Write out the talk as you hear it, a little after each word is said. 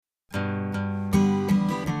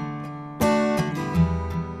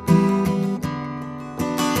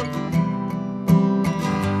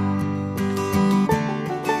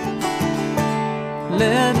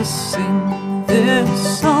to sing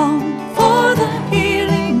this song for the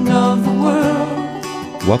healing of the world.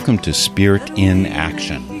 Welcome to Spirit in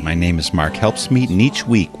Action. My name is Mark Helpsmeet, and each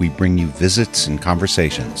week we bring you visits and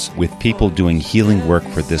conversations with people doing healing work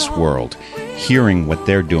for this world, hearing what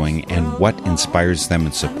they're doing and what inspires them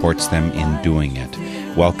and supports them in doing it.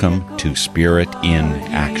 Welcome to Spirit in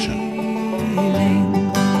Action.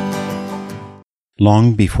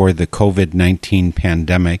 Long before the COVID-19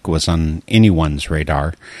 pandemic was on anyone's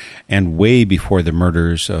radar, and way before the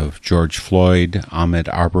murders of George Floyd, Ahmaud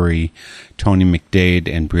Arbery, Tony McDade,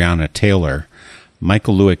 and Breonna Taylor,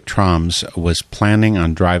 Michael Lueck-Tromms was planning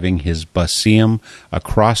on driving his Buseum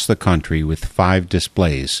across the country with 5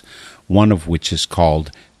 displays, one of which is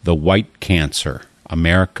called The White Cancer,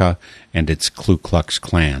 America and its Ku Klux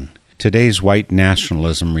Klan. Today's white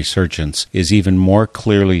nationalism resurgence is even more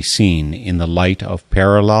clearly seen in the light of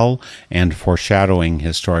parallel and foreshadowing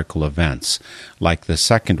historical events, like the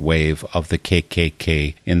second wave of the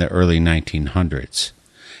KKK in the early 1900s.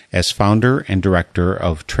 As founder and director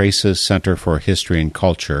of Trace's Center for History and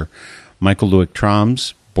Culture, Michael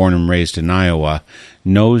Lueck-Tromms, born and raised in Iowa,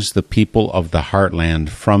 knows the people of the heartland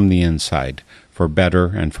from the inside, for better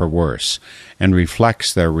and for worse, and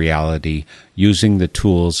reflects their reality using the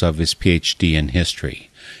tools of his PhD in history.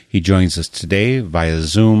 He joins us today via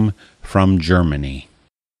Zoom from Germany.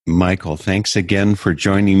 Michael, thanks again for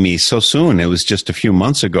joining me so soon. It was just a few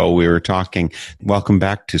months ago we were talking. Welcome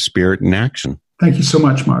back to Spirit in Action. Thank you so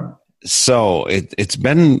much, Mark. So it's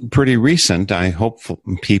been pretty recent. I hope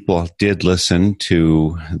people did listen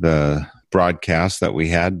to the broadcast that we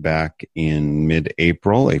had back in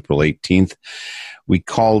mid-April, April 18th. We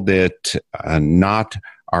called it Not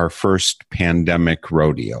Our First Pandemic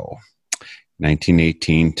Rodeo,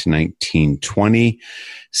 1918 to 1920.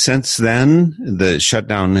 Since then, the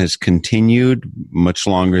shutdown has continued much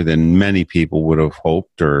longer than many people would have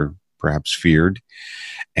hoped or perhaps feared.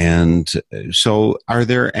 And so are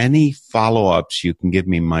there any follow-ups you can give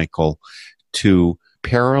me, Michael, to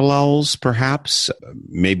parallels, perhaps?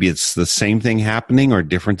 Maybe it's the same thing happening or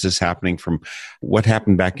differences happening from what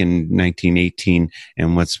happened back in 1918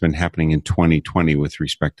 and what's been happening in 2020 with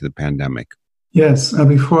respect to the pandemic. Yes.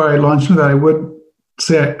 Before I launch into that, I would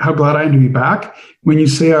say how glad I am to be back. When you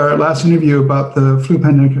say our last interview about the flu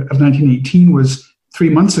pandemic of 1918 was 3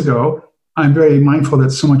 months ago, I'm very mindful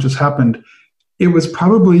that so much has happened. It was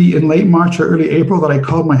probably in late March or early April that I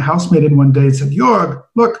called my housemate in one day and said, Jorg,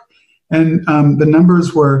 look. And the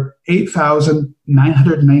numbers were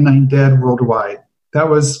 8,999 dead worldwide. That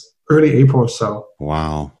was early April or so.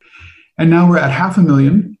 Wow. And now we're at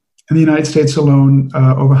 500,000. In the United States alone,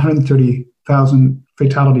 over 130,000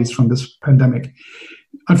 fatalities from this pandemic.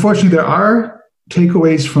 Unfortunately, there are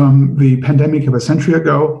takeaways from the pandemic of a century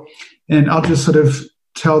ago, and I'll just sort of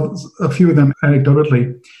tell a few of them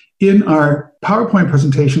anecdotally. In our PowerPoint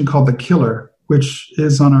presentation called The Killer, which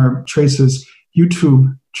is on our Trace's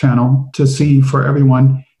YouTube channel to see for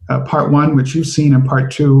everyone, part 1, which you've seen, and part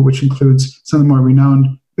 2, which includes some of the more renowned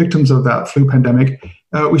victims of that flu pandemic.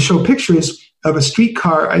 We show pictures of a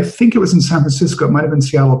streetcar. I think it was in San Francisco. It might have been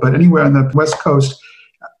Seattle, but anywhere on the West Coast,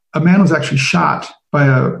 a man was actually shot by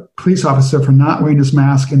a police officer for not wearing his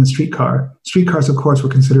mask in the streetcar. Streetcars, of course, were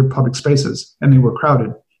considered public spaces, and they were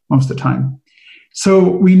crowded most of the time. So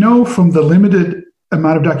we know from the limited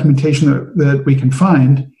amount of documentation that we can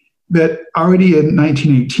find that already in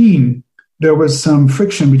 1918, there was some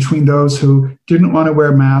friction between those who didn't want to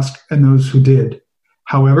wear a mask and those who did.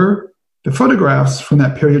 However, the photographs from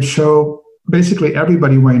that period show basically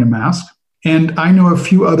everybody wearing a mask. And I know a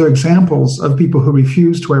few other examples of people who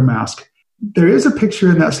refused to wear a mask. There is a picture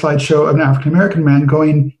in that slideshow of an African-American man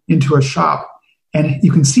going into a shop, and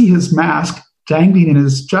you can see his mask dangling in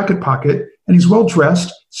his jacket pocket, and he's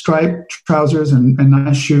well-dressed, striped trousers and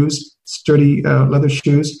nice shoes, sturdy leather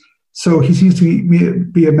shoes. So he seems to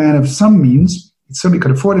be a man of some means. Somebody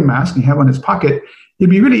could afford a mask and have one in his pocket. It'd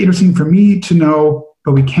be really interesting for me to know,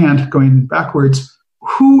 but we can't, going backwards,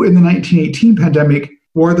 who in the 1918 pandemic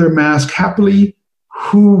wore their mask happily,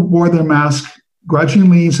 who wore their mask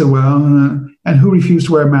grudgingly and said, well, and who refused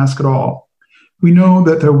to wear a mask at all. We know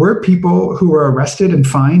that there were people who were arrested and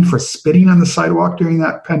fined for spitting on the sidewalk during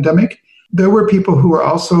that pandemic. There were people who were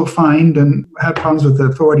also fined and had problems with the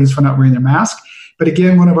authorities for not wearing their mask. But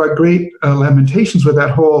again, one of our great lamentations with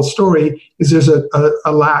that whole story is there's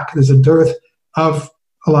a dearth of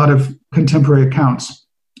a lot of contemporary accounts.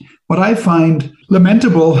 What I find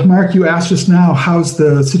lamentable, Mark, you asked just now, how's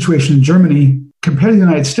the situation in Germany compared to the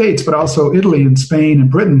United States, but also Italy and Spain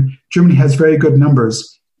and Britain? Germany has very good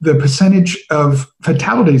numbers. the percentage of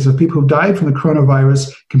fatalities of people who died from the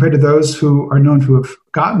coronavirus compared to those who are known to have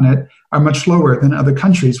gotten it are much lower than other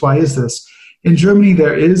countries. Why is this? In Germany,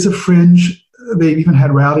 there is a fringe. They've even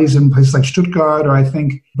had rallies in places like Stuttgart or I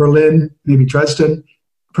think Berlin, maybe Dresden,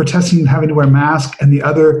 protesting having to wear masks and the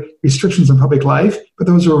other restrictions on public life, but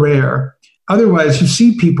those are rare. Otherwise, you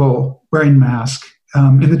see people wearing masks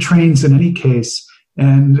in the trains in any case,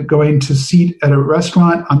 and going to seat at a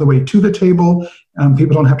restaurant on the way to the table.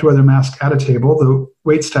 People don't have to wear their mask at a table. The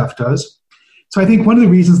wait staff does. So I think one of the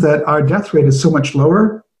reasons that our death rate is so much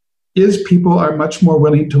lower is people are much more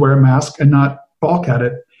willing to wear a mask and not balk at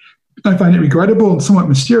it. I find it regrettable and somewhat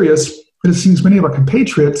mysterious that it seems many of our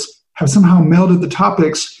compatriots have somehow melded the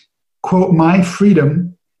topics, quote, my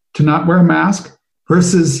freedom to not wear a mask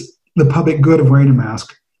versus the public good of wearing a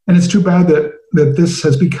mask. And it's too bad that this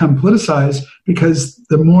has become politicized, because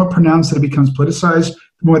the more pronounced that it becomes politicized,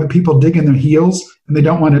 the more the people dig in their heels and they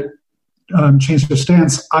don't want to change their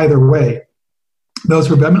stance either way. Those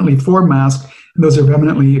are vehemently for mask and those are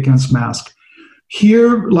vehemently against mask.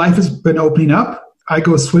 Here, life has been opening up. I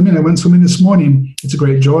go swimming. I went swimming this morning. It's a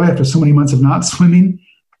great joy after so many months of not swimming.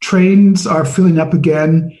 Trains are filling up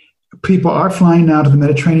again. People are flying now to the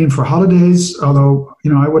Mediterranean for holidays, although,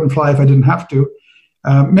 I wouldn't fly if I didn't have to.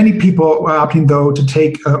 Many people are opting, though, to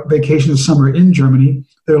take a vacation this summer in Germany.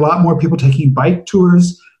 There are a lot more people taking bike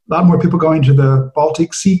tours, a lot more people going to the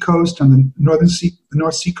Baltic Sea coast and the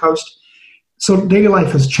North Sea coast. So daily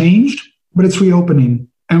life has changed, but it's reopening.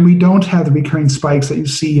 And we don't have the recurring spikes that you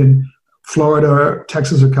see in Florida or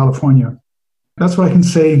Texas or California. That's what I can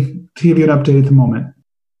say to give you an update at the moment.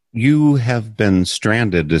 You have been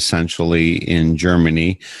stranded essentially in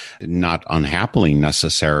Germany, not unhappily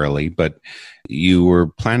necessarily, but you were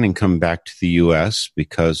planning to come back to the U.S.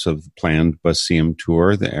 because of the planned Buseum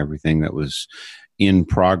tour, everything that was in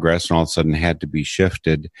progress and all of a sudden had to be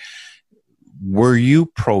shifted. Were you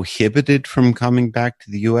prohibited from coming back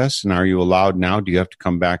to the U.S. and are you allowed now? Do you have to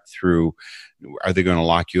come back through? Are they going to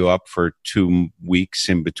lock you up for 2 weeks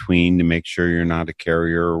in between to make sure you're not a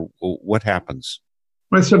carrier? What happens?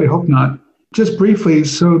 Well, I certainly hope not. Just briefly,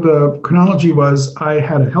 so the chronology was I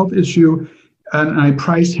had a health issue and I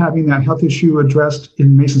priced having that health issue addressed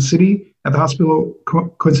in Mason City at the hospital,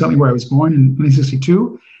 coincidentally where I was born in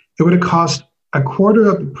 1962. It would have cost a quarter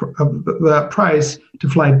of that price to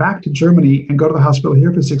fly back to Germany and go to the hospital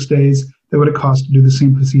here for 6 days. That would have cost to do the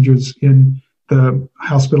same procedures in the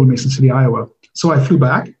hospital in Mason City, Iowa. So I flew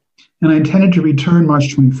back and I intended to return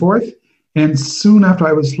March 24th. And soon after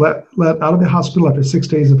I was let out of the hospital after 6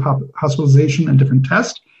 days of hospitalization and different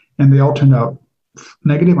tests, and they all turned out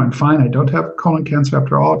negative. I'm fine. I don't have colon cancer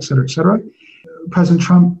after all, et cetera, et cetera. President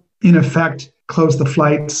Trump, in effect, closed the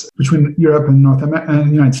flights between Europe and North America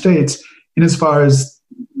and the United States, in as far as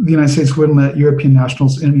the United States wouldn't let European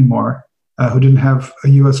nationals in anymore who didn't have a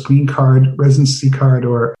U.S. green card, residency card,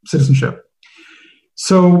 or citizenship.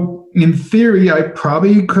 So in theory, I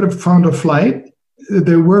probably could have found a flight.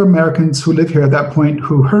 There were Americans who live here at that point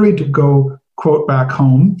who hurried to go, quote, back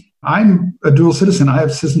home. I'm a dual citizen. I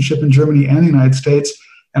have citizenship in Germany and the United States,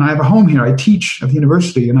 and I have a home here. I teach at the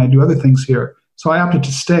university, and I do other things here. So I opted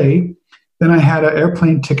to stay. Then I had an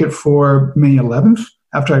airplane ticket for May 11th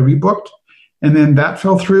after I rebooked, and then that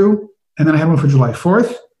fell through. And then I had one for July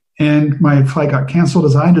 4th, and my flight got canceled.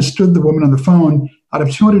 As I understood the woman on the phone, out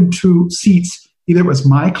of 202 seats, either it was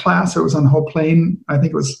my class or it was on the whole plane. I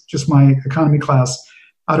think it was just my economy class.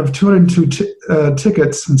 Out of 202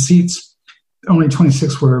 tickets and seats, only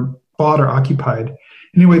 26 were bought or occupied.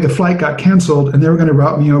 Anyway, the flight got canceled, and they were going to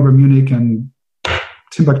route me over Munich and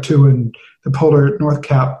Timbuktu and the polar North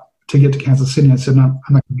Cap to get to Kansas City. I said, no,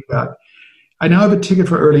 I'm not going to do that. I now have a ticket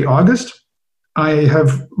for early August. I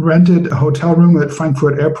have rented a hotel room at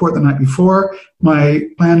Frankfurt Airport the night before. My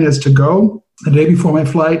plan is to go the day before my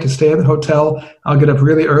flight to stay at the hotel. I'll get up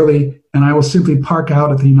really early, and I will simply park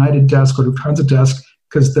out at the United desk or Lufthansa desk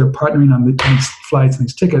because they're partnering on these flights and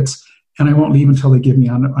these tickets, and I won't leave until they get me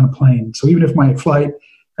on a plane. So even if my flight,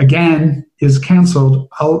 again, is canceled,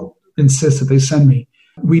 I'll insist that they send me.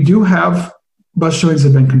 We do have bus showings that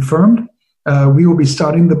have been confirmed. We will be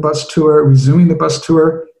starting the bus tour, resuming the bus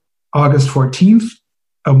tour August 14th,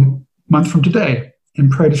 a month from today, in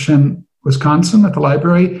Prairie du Chien, Wisconsin, at the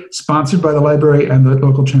library, sponsored by the library and the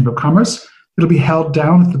local Chamber of Commerce. It'll be held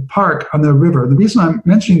down at the park on the river. The reason I'm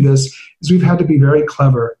mentioning this is we've had to be very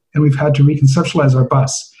clever, and we've had to reconceptualize our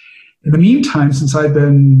bus. In the meantime, since I've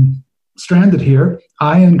been stranded here,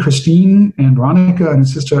 I and Christine and Veronica and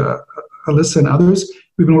his sister Alyssa and others,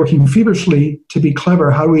 we've been working feverishly to be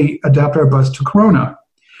clever. How do we adapt our bus to Corona?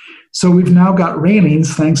 So we've now got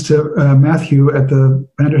railings, thanks to Matthew at the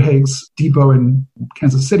Vanderhaeg's depot in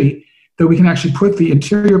Kansas City, that we can actually put the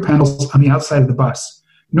interior panels on the outside of the bus.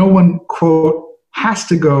 No one, quote, has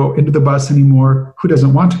to go into the bus anymore who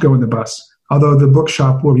doesn't want to go in the bus, although the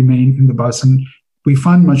bookshop will remain in the bus. And we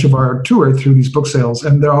fund much of our tour through these book sales,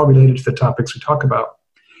 and they're all related to the topics we talk about.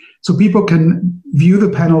 So people can view the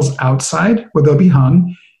panels outside where they'll be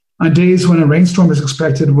hung. On days when a rainstorm is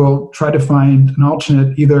expected, we'll try to find an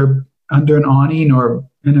alternate either under an awning or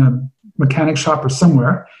in a mechanic shop or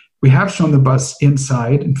somewhere. We have shown the bus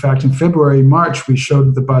inside. In fact, in February, March, we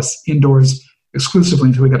showed the bus indoors exclusively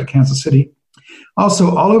until we got to Kansas City.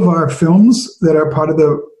 Also, all of our films that are part of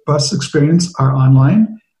the bus experience are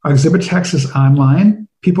online. Our exhibit text is online.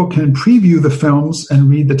 People can preview the films and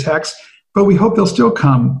read the text, but we hope they'll still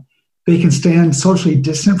come. They can stand socially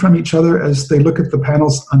distant from each other as they look at the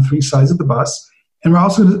panels on three sides of the bus. And we're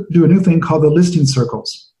also going to do a new thing called the listening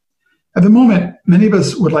circles. At the moment, many of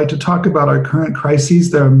us would like to talk about our current crises.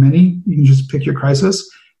 There are many. You can just pick your crisis.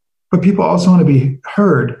 But people also want to be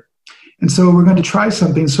heard. And so we're going to try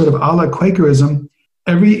something sort of a la Quakerism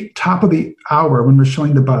every top of the hour when we're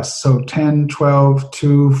showing the bus. So 10, 12,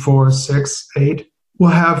 2, 4, 6, 8. We'll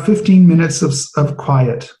have 15 minutes of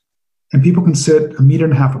quiet. And people can sit 1.5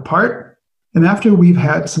 meters apart. And after we've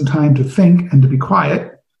had some time to think and to be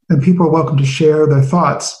quiet, then people are welcome to share their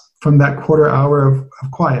thoughts from that quarter hour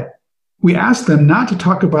of quiet. We ask them not to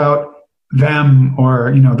talk about them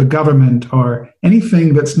or, the government or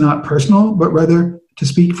anything that's not personal, but rather to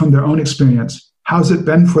speak from their own experience. How's it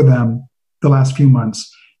been for them the last few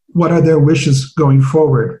months? What are their wishes going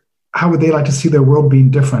forward? How would they like to see their world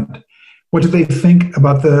being different? What do they think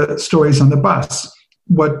about the stories on the bus?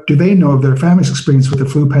 What do they know of their family's experience with the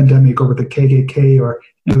flu pandemic or with the KKK or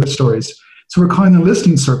other stories? So we're calling them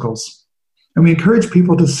listening circles. And we encourage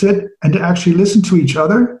people to sit and to actually listen to each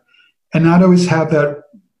other and not always have that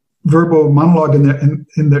verbal monologue in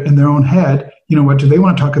their own head. What do they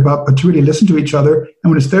want to talk about, but to really listen to each other.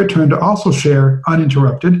 And when it's their turn to also share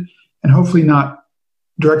uninterrupted and hopefully not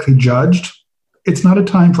directly judged. It's not a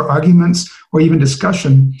time for arguments or even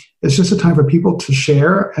discussion. It's just a time for people to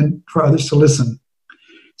share and for others to listen.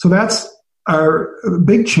 So that's our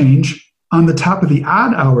big change on the top of the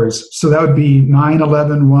odd hours. So that would be 9,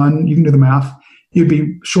 11, 1. You can do the math. It'd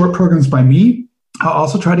be short programs by me. I'll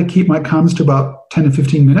also try to keep my comments to about 10 to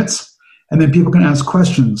 15 minutes. And then people can ask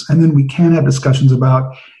questions. And then we can have discussions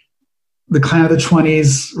about the Klan of the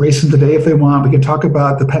 20s, racism today if they want. We can talk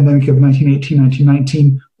about the pandemic of 1918,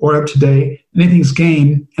 1919, or up today. Anything's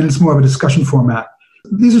game, and it's more of a discussion format.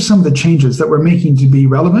 These are some of the changes that we're making to be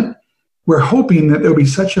relevant. We're hoping that there'll be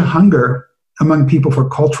such a hunger among people for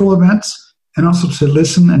cultural events and also to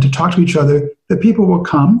listen and to talk to each other that people will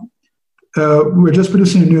come. We're just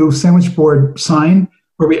producing a new sandwich board sign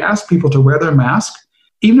where we ask people to wear their mask,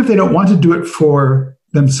 even if they don't want to do it for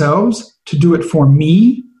themselves, to do it for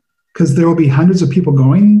me, because there will be hundreds of people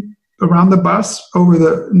going around the bus over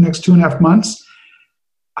the next 2.5 months.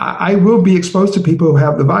 I will be exposed to people who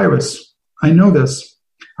have the virus. I know this.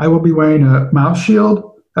 I will be wearing a mouth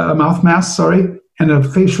mask, and a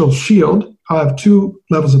facial shield. I'll have 2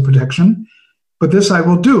 levels of protection. But this I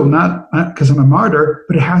will do, not because I'm a martyr,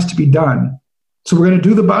 but it has to be done. So we're going to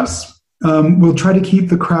do the bus. We'll try to keep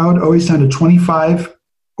the crowd always down to 25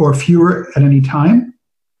 or fewer at any time.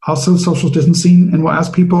 Also social distancing, and we'll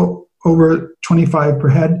ask people over 25 per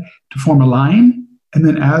head to form a line. And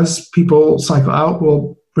then as people cycle out,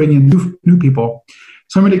 we'll bring in new people.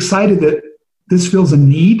 So I'm really excited that this fills a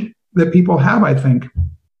need that people have, I think.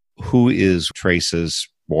 Who is Traces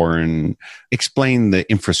Bourne? Explain the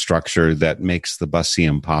infrastructure that makes the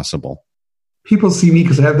Buseum possible. People see me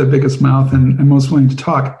because I have the biggest mouth and I'm most willing to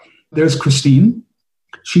talk. There's Christine.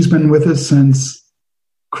 She's been with us since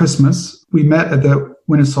Christmas. We met at the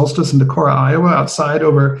winter solstice in Decorah, Iowa, outside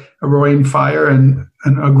over a roaring fire and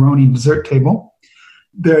a groaning dessert table.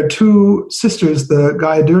 There are 2 sisters, the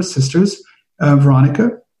Gaiadur sisters,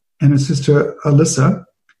 Veronica and her sister Alyssa.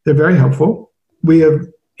 They're very helpful. We have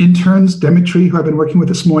interns, Demetri, who I've been working with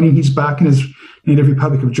this morning. He's back in his native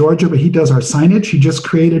Republic of Georgia, but he does our signage. He just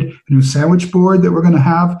created a new sandwich board that we're going to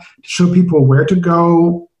have to show people where to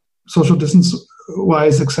go, social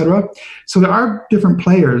distance-wise, etc. So there are different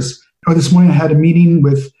players. This morning I had a meeting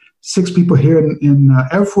with 6 people here in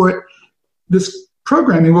Erfurt. This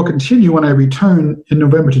programming will continue when I return in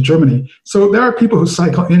November to Germany. So there are people who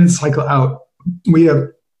cycle in and cycle out. We have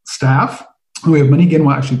staff. We have money. Again,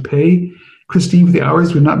 we'll actually pay Christine for the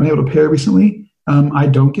hours. We've not been able to pay her recently. I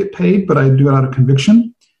don't get paid, but I do it out of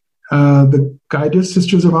conviction. The Gaiadur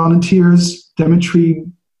sisters are volunteers. Demetri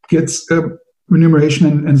gets remuneration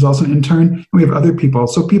and is also an intern. And we have other people.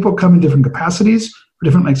 So people come in different capacities for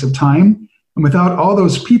different lengths of time. And without all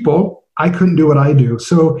those people, I couldn't do what I do.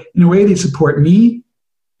 So in a way, they support me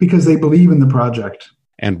because they believe in the project.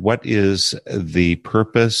 And what is the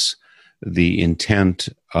purpose, the intent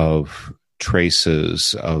of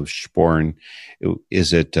Traces of Sporn?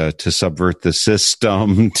 Is it to subvert the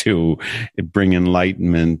system, to bring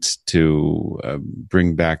enlightenment, to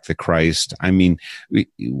bring back the Christ? I mean,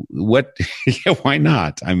 what? Why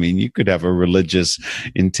not? I mean, you could have a religious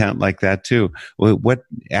intent like that too. What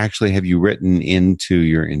actually have you written into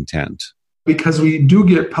your intent? Because we do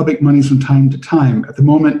get public monies from time to time. At the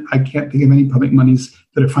moment, I can't think of any public monies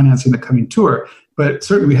that are financing the coming tour, but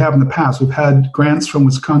certainly we have in the past. We've had grants from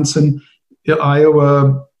Wisconsin,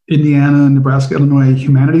 Iowa, Indiana, Nebraska, Illinois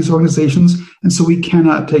humanities organizations, and so we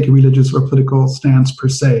cannot take a religious or political stance per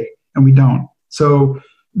se, and we don't. So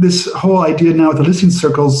this whole idea now with the listening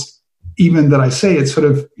circles, even that I say it's sort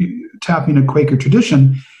of tapping a Quaker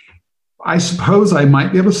tradition, I suppose I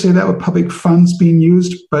might be able to say that with public funds being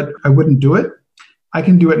used, but I wouldn't do it. I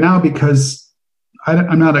can do it now because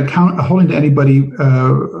I'm not holding to anybody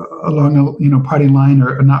along a party line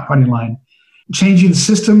or not party line. Changing the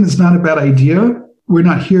system is not a bad idea. We're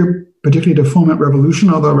not here particularly to foment revolution,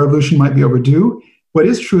 although a revolution might be overdue. What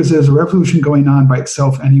is true is there's a revolution going on by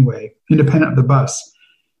itself anyway, independent of the bus.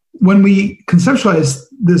 When we conceptualized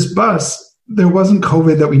this bus, there wasn't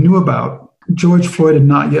COVID that we knew about. George Floyd had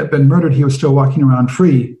not yet been murdered. He was still walking around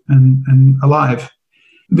free and alive.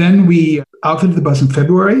 Then we outfitted the bus in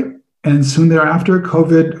February, and soon thereafter,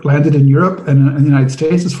 COVID landed in Europe and in the United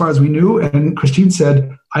States, as far as we knew. And Christine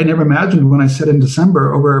said, I never imagined when I said in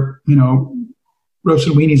December over,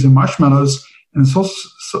 roasted weenies and marshmallows and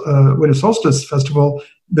the Winter Solstice Festival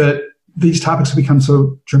that these topics have become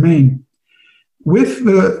so germane. With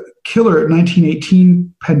the killer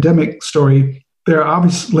 1918 pandemic story, there are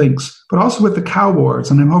obvious links, but also with the cow wars.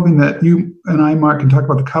 And I'm hoping that you and I, Mark, can talk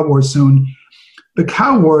about the cow wars soon. The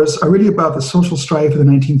cow wars are really about the social strife of the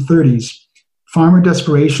 1930s. Farmer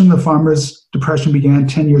desperation, the farmers' depression began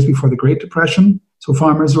 10 years before the Great Depression. So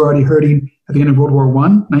farmers were already hurting at the end of World War I,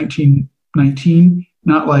 1919,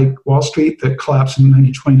 not like Wall Street that collapsed in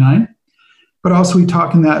 1929. But also we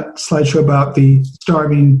talk in that slideshow about the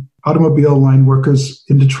starving automobile line workers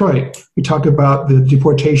in Detroit. We talk about the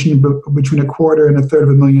deportation between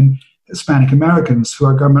 250,000 Hispanic Americans who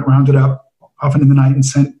our government rounded up often in the night and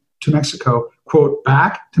sent to Mexico, quote,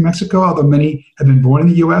 back to Mexico, although many had been born in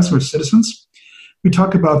the U.S. or citizens. We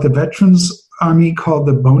talk about the veterans army called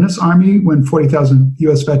the Bonus Army when 40,000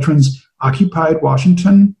 U.S. veterans occupied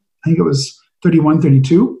Washington. I think it was 31,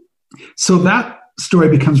 32. So that story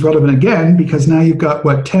becomes relevant again because now you've got,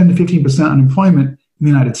 10 to 15% unemployment in the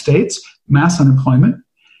United States, mass unemployment.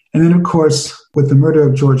 And then, of course, with the murder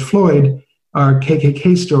of George Floyd, our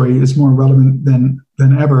KKK story is more relevant than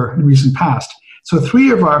ever in recent past. So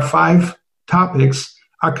 3 of our 5 topics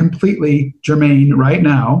are completely germane right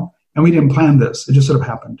now, and we didn't plan this. It just sort of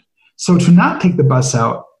happened. So to not take the bus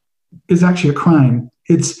out is actually a crime.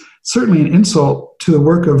 It's certainly an insult to the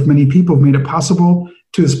work of many people who made it possible,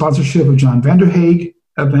 to the sponsorship of John Vanderhaeghe,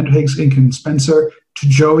 of Vanderhaeghe's Ink and Spencer, to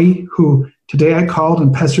Joey, who today I called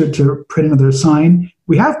and pestered to print another sign.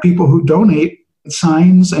 We have people who donate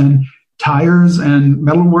signs and tires and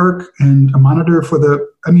metalwork and a monitor for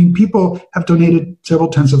people have donated several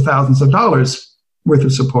tens of thousands of dollars worth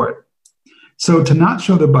of support. So to not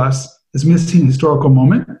show the bus is missing a historical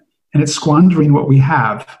moment, and it's squandering what we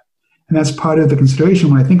have. And that's part of the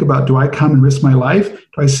consideration when I think about, do I come and risk my life?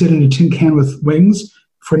 Do I sit in a tin can with wings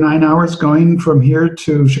for 9 hours going from here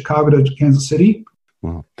to Chicago to Kansas City?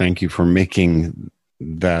 Well, thank you for making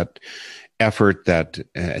that effort, that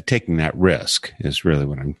taking that risk is really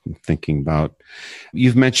what I'm thinking about.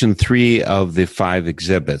 You've mentioned 3 of the 5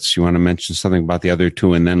 exhibits. You want to mention something about the other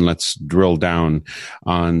 2, and then let's drill down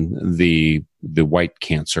on the white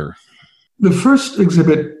cancer. The first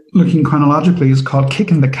exhibit, looking chronologically, is called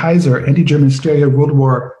Kicking the Kaiser, Anti-German Hysteria, World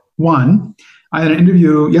War I. I had an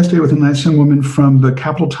interview yesterday with a nice young woman from the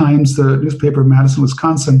Capital Times, the newspaper of Madison,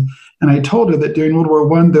 Wisconsin, and I told her that during World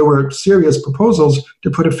War I, there were serious proposals to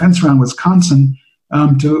put a fence around Wisconsin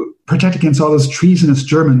to protect against all those treasonous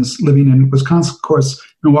Germans living in Wisconsin. Of course,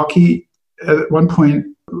 Milwaukee at one point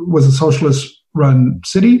was a socialist-run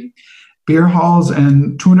city. Beer halls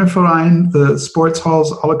and Turnerverein, the sports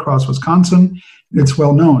halls all across Wisconsin, it's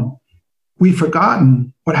well known. We've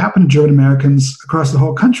forgotten what happened to German Americans across the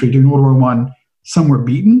whole country during World War I. Some were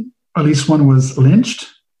beaten, at least one was lynched,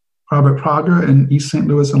 Robert Prager in East St.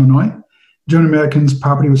 Louis, Illinois. German Americans'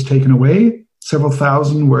 property was taken away. Several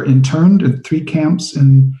thousand were interned in 3 camps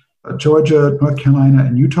in Georgia, North Carolina,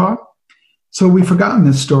 and Utah. So we've forgotten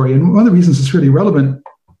this story. And one of the reasons it's really relevant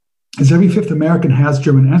is every fifth American has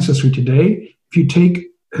German ancestry today. If you take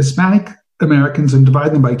Hispanic Americans and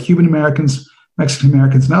divide them by Cuban Americans, Mexican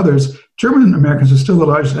Americans, and others, German Americans are still the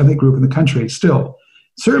largest ethnic group in the country, still.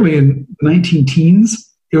 Certainly in the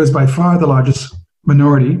 19-teens, it was by far the largest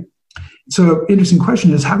minority. So an interesting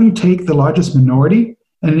question is, how do you take the largest minority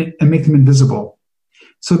and make them invisible?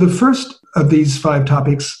 So the first of these 5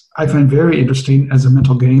 topics I find very interesting as a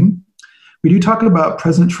mental game. We do talk about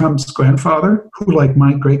President Trump's grandfather, who, like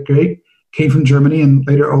my great-great, came from Germany and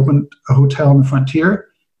later opened a hotel on the frontier,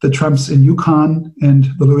 the Trumps in Yukon and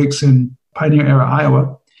the Lewigs in pioneer-era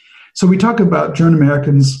Iowa. So we talk about German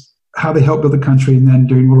Americans, how they helped build the country, and then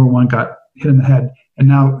during World War I got hit in the head. And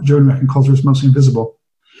now German American culture is mostly invisible.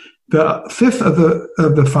 The fifth of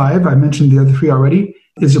the 5, I mentioned the other 3 already,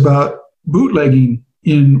 is about bootlegging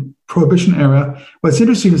in Prohibition era. What's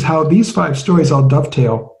interesting is how these 5 stories all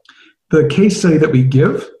dovetail. The case study that we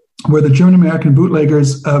give, where the German American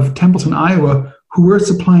bootleggers of Templeton, Iowa, who were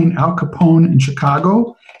supplying Al Capone in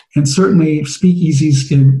Chicago and certainly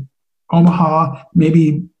speakeasies in Omaha,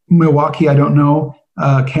 maybe Milwaukee, I don't know,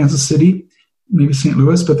 Kansas City, maybe St.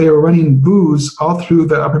 Louis, but they were running booze all through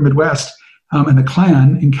the upper Midwest. And the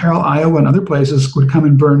Klan in Carroll, Iowa, and other places would come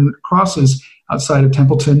and burn crosses outside of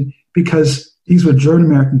Templeton because these were German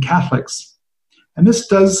American Catholics. And this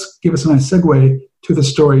does give us a nice segue to the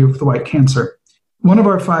story of the white cancer. One of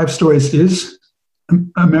our 5 stories is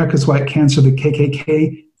America's white cancer, the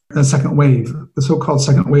KKK second wave, the so-called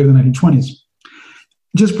second wave of the 1920s.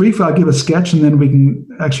 Just briefly, I'll give a sketch, and then we can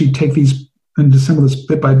actually take these and disassemble this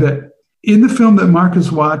bit by bit. In the film that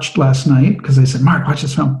Marcus watched last night, because I said, Mark, watch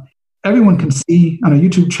this film, everyone can see on a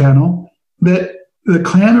YouTube channel that the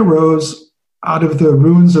Klan arose out of the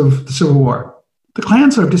ruins of the Civil War. The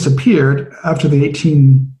Klan sort of disappeared after the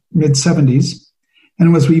mid-70s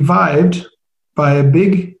and was revived by a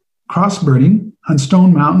big cross burning on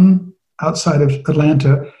Stone Mountain outside of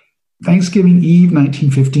Atlanta, Thanksgiving Eve,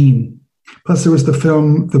 1915. Plus, there was the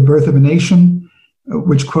film The Birth of a Nation,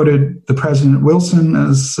 which quoted the President Wilson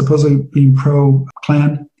as supposedly being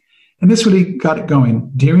pro-Klan. And this really got it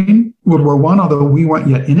going. During World War I, although we weren't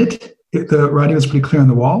yet in it, the writing was pretty clear on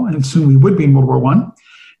the wall, and soon we would be in World War I.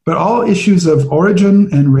 But all issues of origin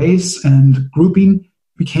and race and grouping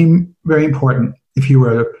became very important. If you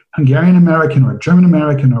were a Hungarian American or a German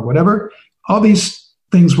American or whatever, all these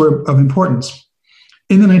things were of importance.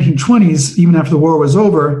 In the 1920s, even after the war was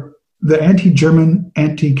over, the anti-German,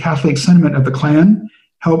 anti-Catholic sentiment of the Klan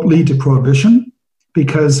helped lead to prohibition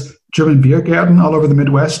because German beer garden all over the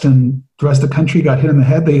Midwest and the rest of the country got hit in the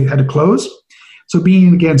head. They had to close. So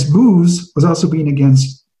being against booze was also being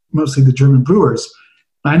against mostly the German brewers.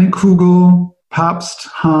 Leinenkugel, Pabst,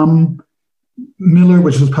 Hahn, Miller,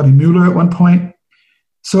 which was probably Müller at one point.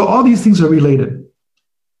 So all these things are related.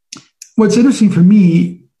 What's interesting for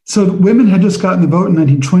me, so women had just gotten the vote in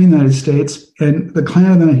 1920 in the United States, and the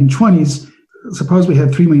Klan in the 1920s supposedly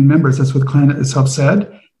had 3 million members. That's what the Klan itself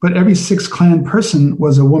said. But every 6th Klan person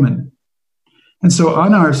was a woman. And so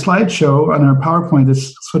on our slideshow, on our PowerPoint,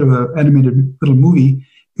 this sort of an animated little movie,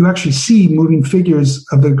 you actually see moving figures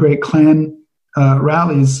of the great Klan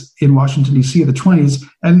rallies in Washington, D.C. in the 20s,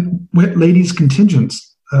 and ladies'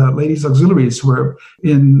 contingents, ladies' auxiliaries were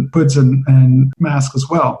in hoods and masks as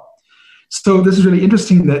well. So this is really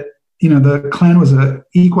interesting that, the Klan was an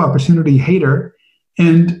equal opportunity hater.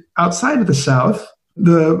 And outside of the South,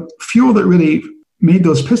 the fuel that really made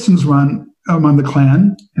those pistons run among the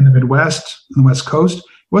Klan in the Midwest and the West Coast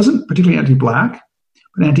wasn't particularly anti-Black,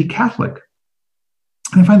 but anti-Catholic.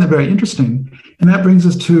 And I find that very interesting. And that brings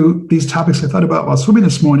us to these topics I thought about while swimming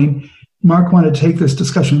this morning. Mark wanted to take this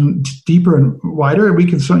discussion deeper and wider, and we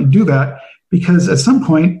can certainly do that because at some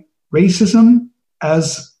point, racism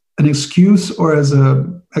as an excuse or as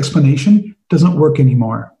an explanation doesn't work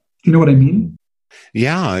anymore. Do you know what I mean?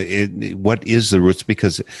 Yeah. What is the roots?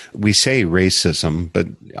 Because we say racism, but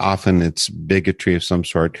often it's bigotry of some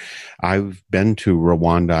sort. I've been to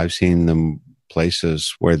Rwanda. I've seen them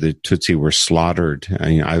places where the Tutsi were slaughtered.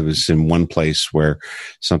 I was in one place where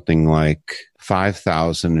something like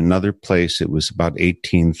 5,000, another place it was about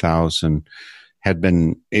 18,000 had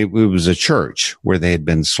been, it was a church where they had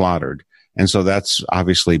been slaughtered. And so that's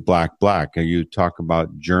obviously black. You talk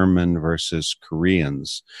about German versus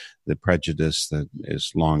Koreans, the prejudice that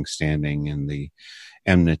is longstanding and the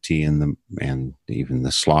enmity and even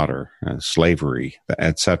the slaughter, slavery,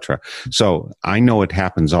 etc. So I know it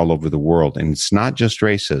happens all over the world, and it's not just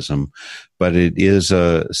racism, but it is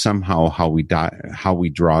somehow how we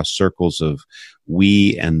draw circles of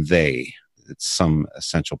we and they. It's some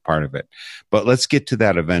essential part of it. But let's get to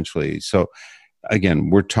that eventually. So again,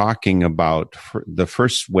 we're talking about the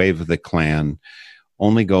first wave of the Klan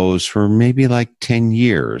only goes for maybe like 10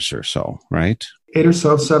 years or so, right? 8 or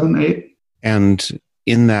so, 7, 8. And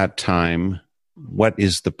in that time, what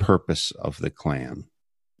is the purpose of the Klan?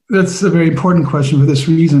 That's a very important question for this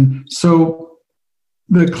reason. So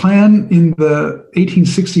the Klan in the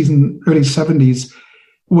 1860s and early 70s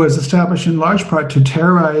was established in large part to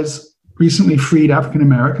terrorize recently freed African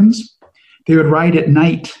Americans. They would ride at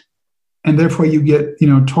night, and therefore you get,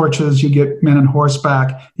 torches, you get men on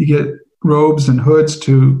horseback, you get robes and hoods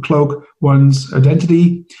to cloak one's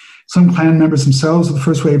identity. Some Klan members themselves of the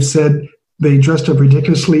first wave said they dressed up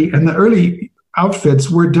ridiculously, and the early outfits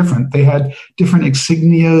were different. They had different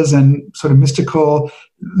insignias and sort of mystical.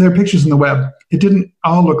 There are pictures on the web. It didn't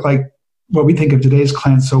all look like what we think of today's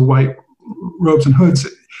Klan, so white robes and hoods.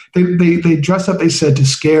 They dressed up, they said, to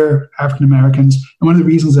scare African Americans. And one of the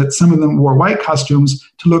reasons that some of them wore white costumes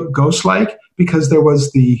to look ghost-like, because there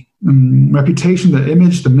was the reputation, the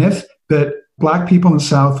image, the myth that Black people in the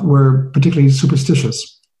South were particularly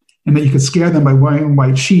superstitious, and that you could scare them by wearing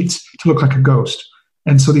white sheets to look like a ghost.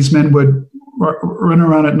 And so these men would run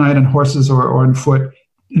around at night on horses or on foot,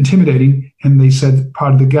 intimidating. And they said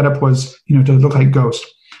part of the getup was, to look like ghosts.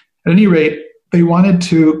 At any rate, they wanted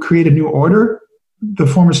to create a new order. The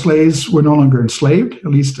former slaves were no longer enslaved,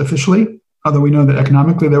 at least officially, although we know that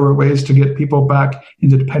economically there were ways to get people back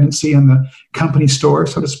into dependency in the company store,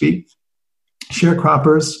 so to speak.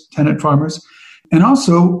 Sharecroppers, tenant farmers. And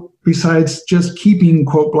also, besides just keeping,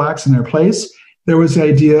 quote, Blacks in their place, there was the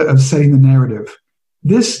idea of setting the narrative.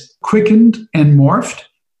 This quickened and morphed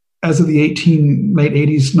as of the late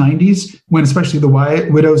 80s, 90s, when especially the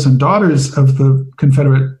widows and daughters of the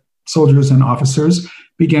Confederate soldiers and officers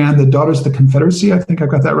began, the Daughters of the Confederacy, I think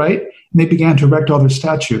I've got that right, and they began to erect all their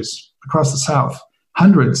statues across the South,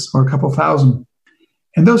 hundreds or a couple thousand.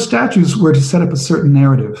 And those statues were to set up a certain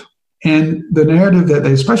narrative. And the narrative that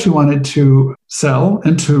they especially wanted to sell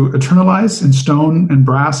and to eternalize in stone and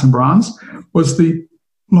brass and bronze was the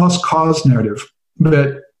lost cause narrative,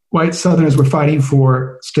 that white Southerners were fighting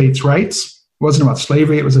for states' rights. It wasn't about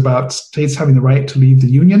slavery. It was about states having the right to leave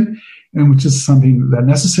the Union, and which is something that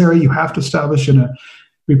necessary. You have to establish in a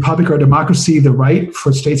republic or democracy the right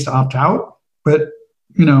for states to opt out, but,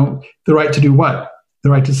 the right to do what? The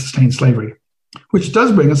right to sustain slavery, which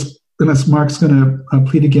does bring us, unless Mark's going to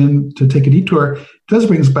plead again to take a detour, does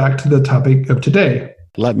bring us back to the topic of today.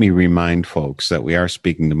 Let me remind folks that we are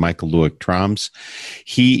speaking to Michael Lueck-Troms.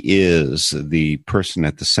 He is the person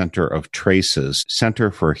at the center of Traces,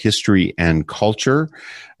 Center for History and Culture.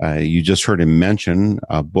 You just heard him mention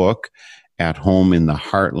a book, At Home in the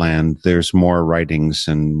Heartland. There's more writings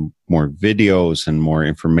and more videos and more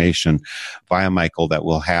information via Michael that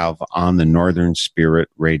we'll have on the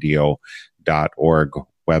northernspiritradio.org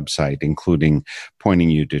website, including pointing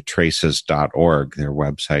you to traces.org, their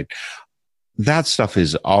website. That stuff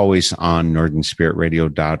is always on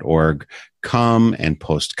northernspiritradio.org. Come and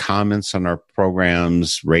post comments on our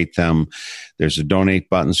programs, rate them. There's a donate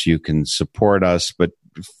button so you can support us, but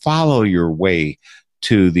follow your way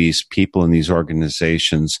to these people and these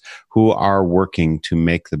organizations who are working to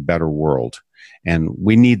make the better world. And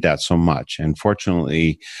we need that so much. And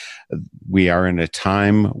fortunately, we are in a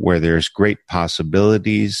time where there's great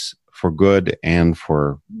possibilities for good and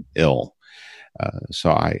for ill. So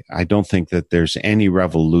I don't think that there's any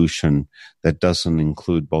revolution that doesn't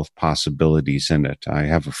include both possibilities in it. I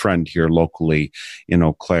have a friend here locally in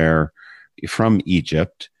Eau Claire from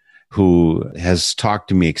Egypt who has talked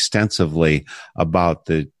to me extensively about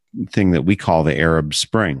the thing that we call the Arab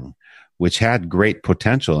Spring, which had great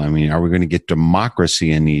potential. I mean, are we going to get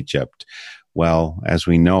democracy in Egypt? Well, as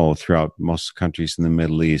we know, throughout most countries in the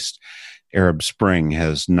Middle East, Arab Spring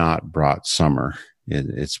has not brought summer.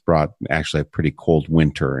 It's brought actually a pretty cold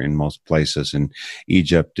winter in most places. And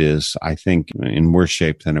Egypt is, I think, in worse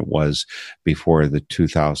shape than it was before the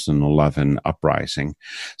 2011 uprising.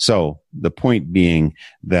 So the point being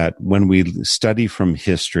that when we study from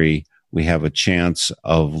history, we have a chance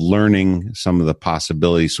of learning some of the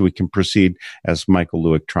possibilities so we can proceed, as Michael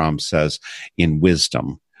Lueck-Troms says, in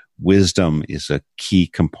wisdom. Wisdom is a key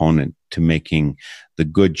component to making the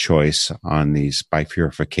good choice on these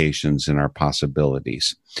bifurcations in our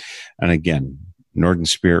possibilities. And again,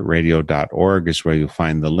 northernspiritradio.org is where you'll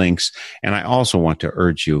find the links. And I also want to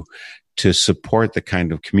urge you to support the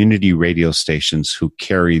kind of community radio stations who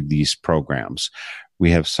carry these programs.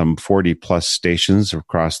 We have some 40 plus stations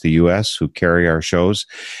across the U.S. who carry our shows,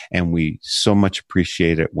 and we so much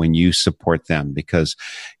appreciate it when you support them, because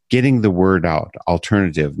getting the word out,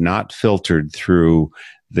 alternative, not filtered through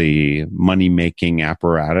the money-making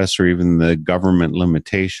apparatus or even the government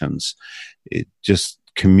limitations. It just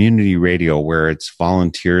community radio where it's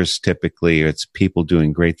volunteers, typically it's people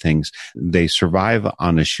doing great things. They survive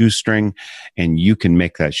on a shoestring, and you can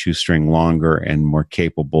make that shoestring longer and more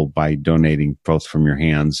capable by donating both from your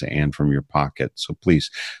hands and from your pocket. So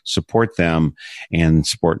please support them and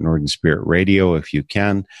support Northern Spirit Radio if you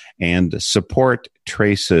can, and support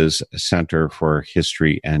Trace's Center for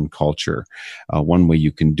History and Culture. One way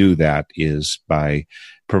you can do that is by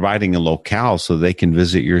providing a locale so they can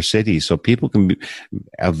visit your city, so people can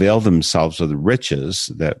avail themselves of the riches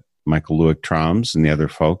that Michael Lueck-Troms and the other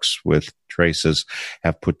folks with Traces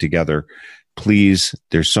have put together. Please,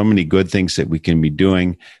 there's so many good things that we can be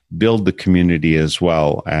doing. Build the community as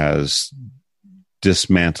well as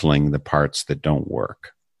dismantling the parts that don't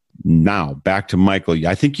work. Now, back to Michael.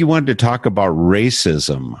 I think you wanted to talk about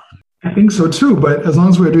racism. I think so too, but as long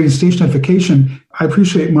as we're doing station identification, I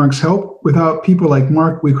appreciate Mark's help. Without people like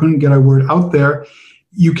Mark, we couldn't get our word out there.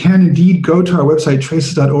 You can indeed go to our website,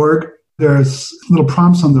 traces.org. There's little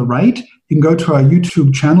prompts on the right. You can go to our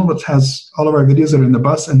YouTube channel that has all of our videos that are in the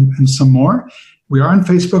bus and some more. We are on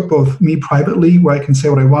Facebook, both me privately, where I can say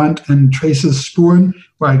what I want, and Traces Spuren,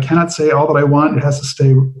 where I cannot say all that I want. It has to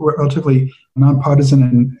stay relatively nonpartisan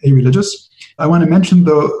and areligious. I want to mention,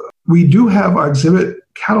 though, we do have our exhibit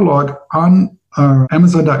catalog on our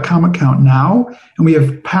Amazon.com account now, and we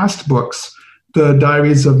have past books, the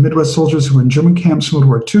diaries of Midwest soldiers who were in German camps in World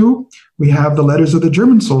War II. We have the letters of the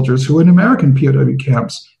German soldiers who were in American POW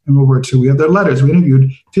camps in World War II. We have their letters. We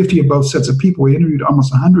interviewed 50 of both sets of people. We interviewed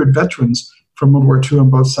almost 100 veterans from World War II on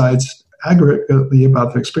both sides aggregately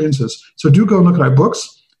about their experiences. So do go look at our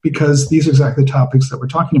books, because these are exactly the topics that we're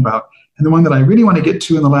talking about. And the one that I really want to get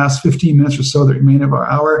to in the last 15 minutes or so that remain of our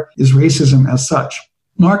hour is racism as such.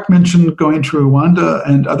 Mark mentioned going to Rwanda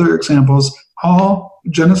and other examples, all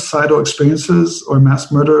genocidal experiences or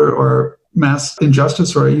mass murder or mass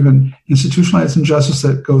injustice or even institutionalized injustice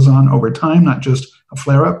that goes on over time, not just a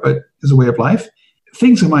flare-up, but is a way of life.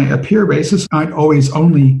 Things that might appear racist aren't always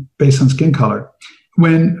only based on skin color.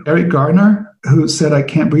 When Eric Garner, who said, I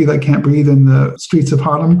can't breathe in the streets of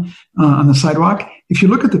Harlem on the sidewalk, if you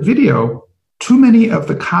look at the video, too many of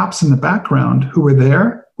the cops in the background who were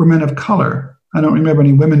there were men of color. I don't remember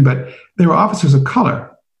any women, but they were officers of color,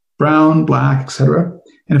 brown, black, etc.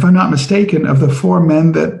 And if I'm not mistaken, of the 4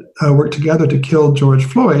 men that worked together to kill George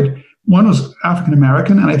Floyd, one was African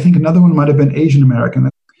American, and I think another one might have been Asian American.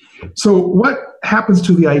 So what happens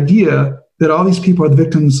to the idea that all these people are the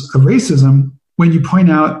victims of racism when you point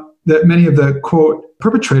out that many of the, quote,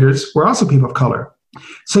 perpetrators were also people of color?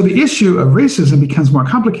 So the issue of racism becomes more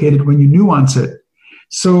complicated when you nuance it.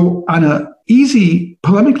 So on an easy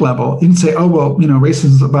polemic level, you can say, oh, well, racism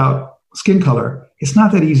is about skin color. It's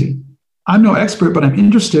not that easy. I'm no expert, but I'm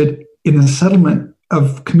interested in the settlement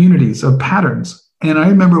of communities, of patterns. And I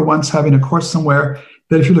remember once having a course somewhere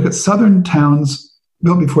that if you look at southern towns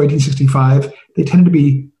built before 1865, they tended to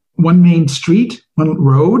be one main street, one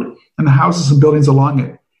road, and the houses and buildings along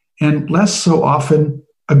it. And less so often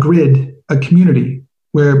a grid, a community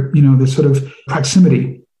where, there's sort of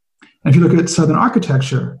proximity. And if you look at Southern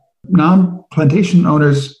architecture, non-plantation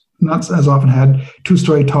owners not as often had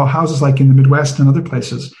 2-story tall houses like in the Midwest and other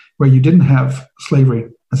places where you didn't have slavery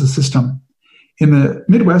as a system. In the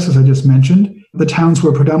Midwest, as I just mentioned, the towns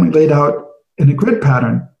were predominantly laid out in a grid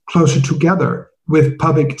pattern closer together with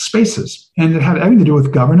public spaces. And it had everything to do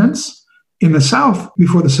with governance. In the South,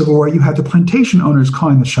 before the Civil War, you had the plantation owners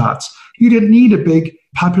calling the shots. You didn't need a big,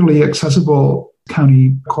 popularly accessible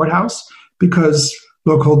county courthouse because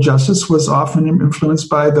local justice was often influenced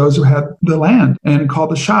by those who had the land and called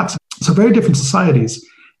the shots. So very different societies.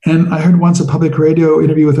 And I heard once a public radio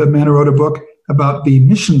interview with a man who wrote a book about the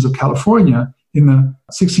missions of California in the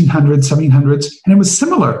 1600s, 1700s, and it was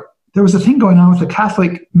similar. There was a thing going on with the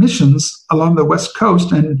Catholic missions along the West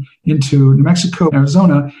Coast and into New Mexico and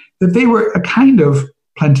Arizona, that they were a kind of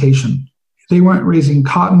plantation. They weren't raising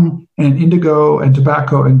cotton and indigo and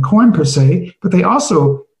tobacco and corn per se, but they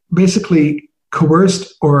also basically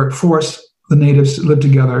coerced or forced the natives to live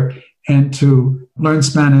together and to learn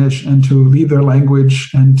Spanish and to leave their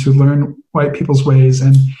language and to learn white people's ways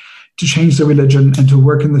and to change their religion and to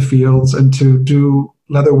work in the fields and to do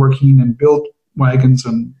leather working and build wagons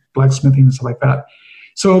and blacksmithing and stuff like that.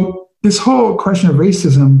 So this whole question of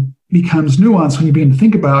racism becomes nuanced when you begin to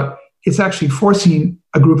think about it's actually forcing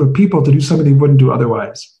a group of people to do something they wouldn't do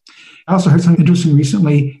otherwise. I also heard something interesting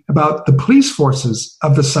recently about the police forces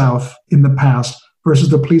of the South in the past versus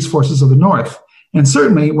the police forces of the North. And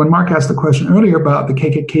certainly when Mark asked the question earlier about the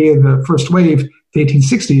KKK of the first wave the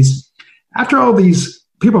 1860s, after all these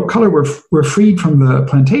people of color were freed from the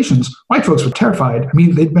plantations, white folks were terrified. I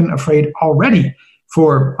mean, they'd been afraid already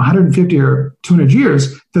for 150 or 200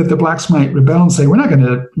 years that the blacks might rebel and say, we're not going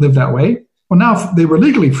to live that way. Well, now they were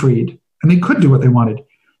legally freed and they could do what they wanted.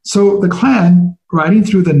 So the Klan, riding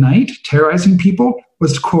through the night, terrorizing people,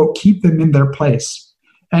 was to, quote, keep them in their place.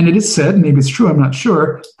 And it is said, maybe it's true, I'm not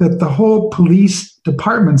sure, that the whole police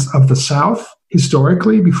departments of the South,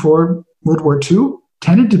 historically, before World War II,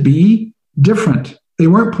 tended to be different. They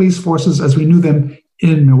weren't police forces as we knew them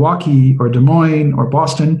in Milwaukee or Des Moines or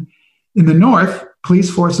Boston. In the North, police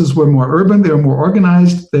forces were more urban, they were more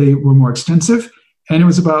organized, they were more extensive, and it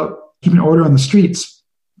was about keeping order on the streets.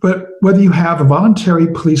 But whether you have a voluntary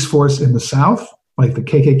police force in the South, like the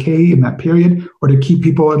KKK in that period, or to keep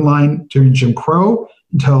people in line during Jim Crow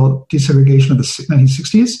until desegregation of the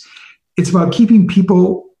 1960s, it's about keeping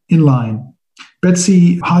people in line.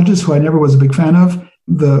 Betsy Hodges, who I never was a big fan of,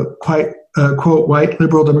 the quite, quote, white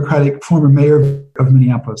liberal democratic former mayor of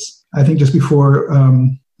Minneapolis, I think just before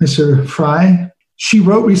Mr. Fry, she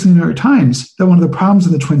wrote recently in the New York Times that one of the problems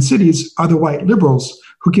in the Twin Cities are the white liberals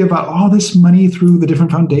who give out all this money through the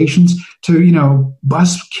different foundations to,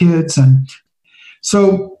 bus kids. And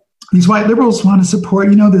so these white liberals want to support,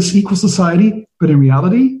 this equal society. But in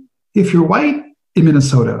reality, if you're white in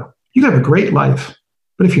Minnesota, you have a great life.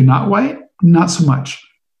 But if you're not white, not so much.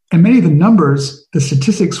 And many of the numbers, the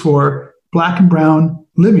statistics for black and brown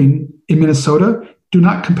living in Minnesota do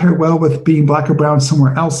not compare well with being black or brown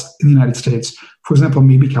somewhere else in the United States. For example,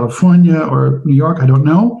 maybe California or New York, I don't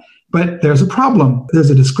know. But there's a problem. There's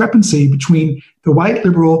a discrepancy between the white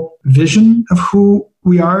liberal vision of who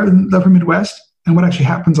we are in the upper Midwest and what actually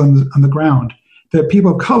happens on the ground. That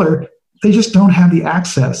people of color, they just don't have the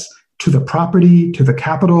access to the property, to the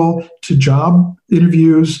capital, to job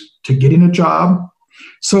interviews, to getting a job.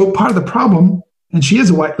 So part of the problem, and she is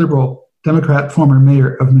a white liberal Democrat, former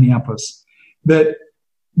mayor of Minneapolis, that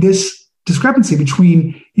this discrepancy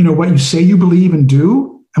between, what you say you believe and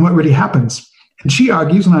do and what really happens. And she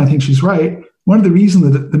argues, and I think she's right, one of the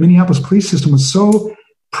reasons that the Minneapolis police system was so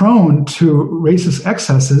prone to racist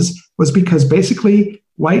excesses was because basically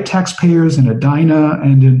white taxpayers in Edina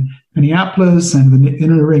and in Minneapolis and the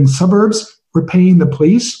inner ring suburbs were paying the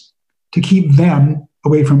police to keep them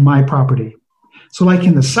away from my property. So like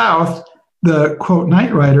in the South, the, quote,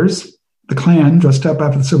 night riders, the Klan dressed up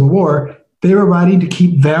after the Civil War, they were riding to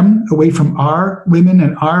keep them away from our women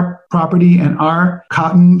and our property and our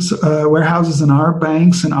cotton warehouses and our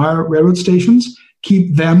banks and our railroad stations,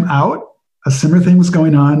 keep them out. A similar thing was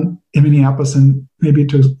going on in Minneapolis and maybe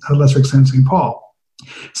to a lesser extent St. Paul.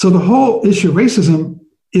 So the whole issue of racism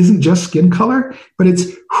isn't just skin color, but it's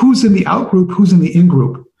who's in the out group, who's in the in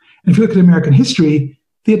group. And if you look at American history,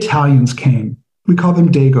 the Italians came. We call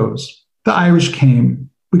them Dagos. The Irish came.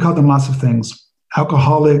 We call them lots of things.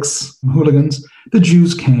 Alcoholics, hooligans. The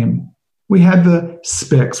Jews came. We had the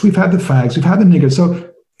Spics. We've had the fags. We've had the niggers. So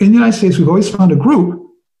in the United States, we've always found a group,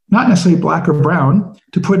 not necessarily black or brown,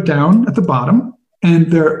 to put down at the bottom.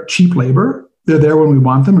 And they're cheap labor. They're there when we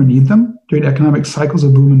want them or need them during economic cycles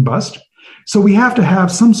of boom and bust. So we have to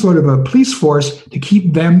have some sort of a police force to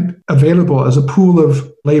keep them available as a pool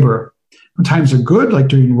of labor. When times are good, like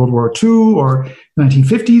during World War II or the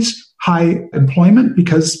 1950s, high employment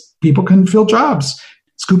because people can fill jobs,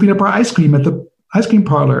 scooping up our ice cream at the ice cream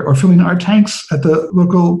parlor or filling our tanks at the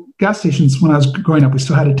local gas stations. When I was growing up, we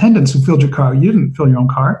still had attendants who filled your car. You didn't fill your own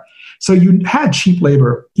car. So you had cheap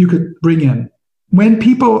labor you could bring in. When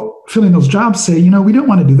people filling those jobs say, we don't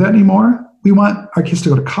want to do that anymore. We want our kids to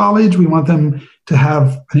go to college. We want them to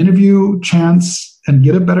have an interview chance and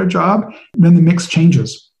get a better job. Then the mix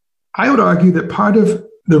changes. I would argue that part of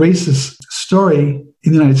the racist story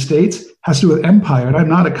in the United States has to do with empire. And I'm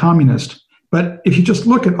not a communist. But if you just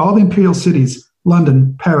look at all the imperial cities,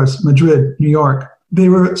 London, Paris, Madrid, New York, they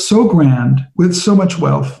were so grand with so much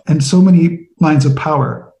wealth and so many lines of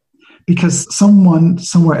power because someone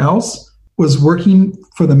somewhere else was working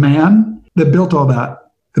for the man that built all that.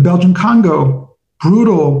 The Belgian Congo,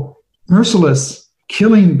 brutal, merciless,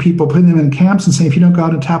 killing people, putting them in camps and saying, if you don't go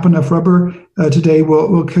out and tap enough rubber today,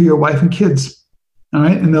 we'll kill your wife and kids. All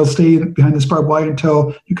right. And they'll stay behind this barbed wire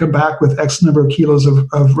until you come back with X number of kilos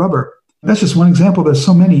of rubber. That's just one example. There's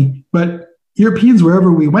so many. But Europeans,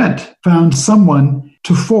 wherever we went, found someone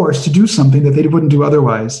to force to do something that they wouldn't do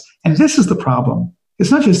otherwise. And this is the problem.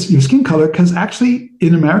 It's not just your skin color, because actually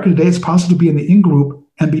in America today, it's possible to be in the in group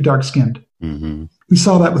and be dark-skinned. Mm-hmm. We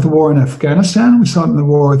saw that with the war in Afghanistan. We saw it in the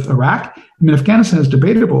war with Iraq. I mean, Afghanistan is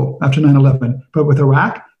debatable after 9/11, but with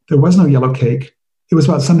Iraq, there was no yellow cake. It was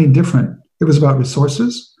about something different. It was about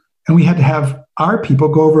resources. And we had to have our people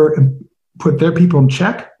go over and put their people in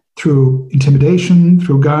check through intimidation,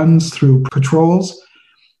 through guns, through patrols.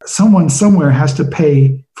 Someone somewhere has to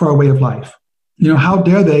pay for our way of life. How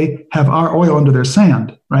dare they have our oil under their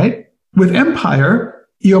sand, right? With empire,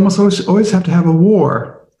 you almost always have to have a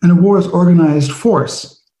war, and a war is organized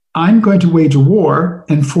force. I'm going to wage a war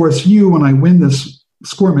and force you, when I win this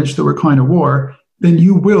skirmish that we're calling a war, then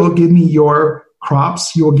you will give me your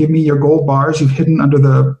crops, you will give me your gold bars you've hidden under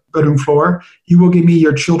the bedroom floor, you will give me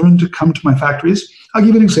your children to come to my factories. I'll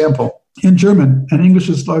give you an example. In German, and English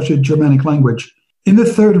is largely a Germanic language, in the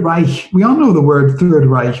Third Reich, we all know the word Third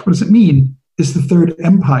Reich. What does it mean? It's the Third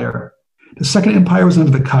Empire. The Second Empire was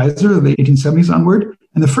under the Kaiser, the 1870s onward,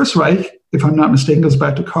 and the First Reich, if I'm not mistaken, goes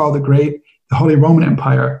back to Karl the Great, the Holy Roman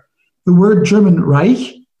Empire. The word German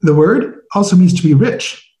Reich, the word, also means to be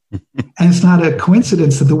rich. And it's not a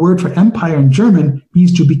coincidence that the word for empire in German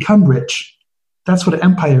means to become rich. That's what an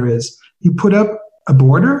empire is. You put up a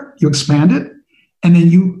border, you expand it, and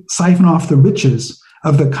then you siphon off the riches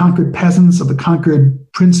of the conquered peasants, of the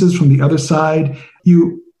conquered princes from the other side.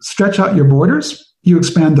 You stretch out your borders, you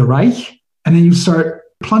expand the Reich, and then you start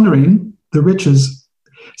plundering the riches.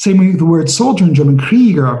 Same with the word soldier in German,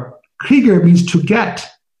 Krieger. Krieger means to get,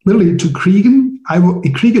 literally to kriegen.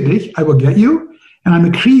 Ich kriege dich, I will get you. And I'm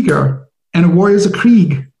a Krieger, and a warrior is a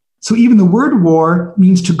Krieg. So even the word war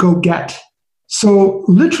means to go get. So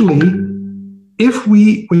literally, if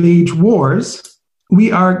we wage wars,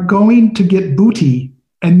 we are going to get booty.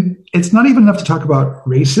 And it's not even enough to talk about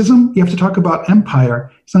racism. You have to talk about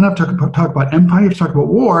empire. It's not enough to talk about empire. You have to talk about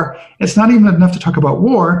war. It's not even enough to talk about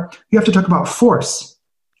war. You have to talk about force.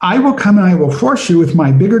 I will come and I will force you with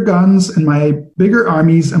my bigger guns and my bigger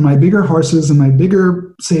armies and my bigger horses and my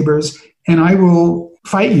bigger sabers, and I will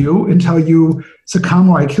fight you until you succumb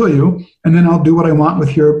or I kill you, and then I'll do what I want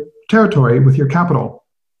with your territory, with your capital.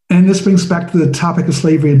 And this brings back to the topic of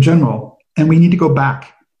slavery in general, and we need to go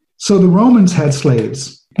back. So the Romans had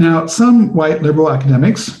slaves. Now, some white liberal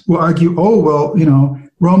academics will argue,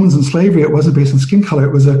 Romans and slavery, it wasn't based on skin color.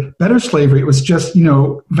 It was a better slavery. It was just,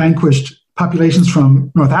 vanquished populations from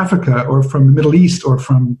North Africa or from the Middle East or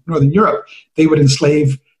from Northern Europe. They would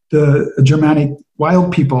enslave the Germanic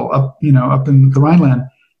wild people up in the Rhineland.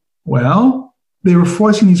 Well, they were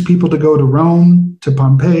forcing these people to go to Rome, to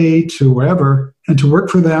Pompeii, to wherever, and to work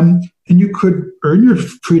for them. And you could earn your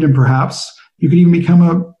freedom, perhaps. You could even become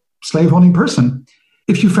a slave-holding person.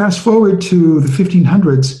 If you fast forward to the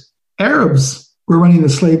 1500s, Arabs were running the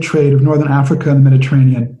slave trade of Northern Africa and the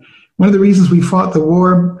Mediterranean. One of the reasons we fought the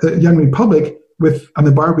war, the Young Republic, on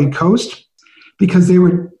the Barbary Coast, because they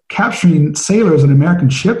were capturing sailors on American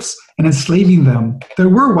ships and enslaving them. There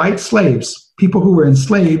were white slaves, people who were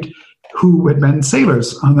enslaved who had been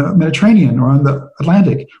sailors on the Mediterranean or on the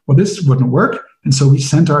Atlantic. Well, this wouldn't work, and so we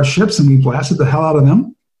sent our ships and we blasted the hell out of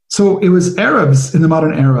them. So it was Arabs in the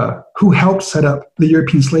modern era who helped set up the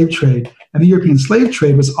European slave trade. And the European slave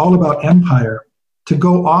trade was all about empire, to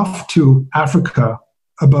go off to Africa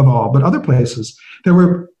above all, but other places. There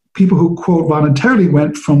were people who, quote, voluntarily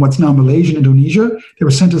went from what's now Malaysia and Indonesia. They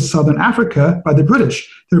were sent to Southern Africa by the British.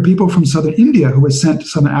 There were people from Southern India who were sent to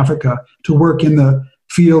Southern Africa to work in the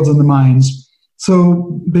fields and the mines.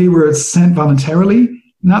 So they were sent voluntarily,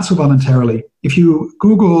 not so voluntarily. If you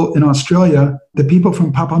Google in Australia, the people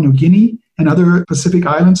from Papua New Guinea and other Pacific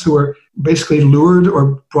islands who were basically lured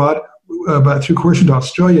or brought through coercion to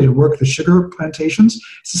Australia to work the sugar plantations,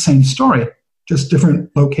 it's the same story, just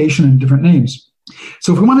different location and different names.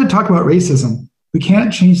 So if we want to talk about racism, we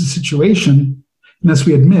can't change the situation unless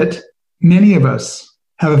we admit many of us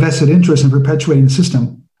have a vested interest in perpetuating the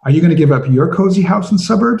system. Are you going to give up your cozy house in the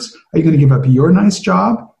suburbs? Are you going to give up your nice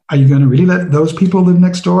job? Are you going to really let those people live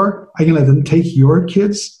next door? Are you going to let them take your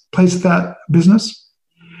kids' place at that business?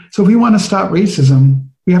 So if we want to stop racism,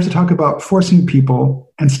 we have to talk about forcing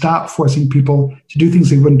people and stop forcing people to do things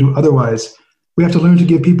they wouldn't do otherwise. We have to learn to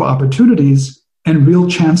give people opportunities and real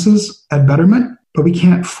chances at betterment, but we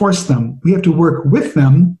can't force them. We have to work with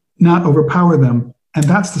them, not overpower them. And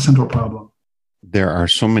that's the central problem. There are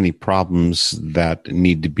so many problems that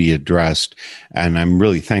need to be addressed. And I'm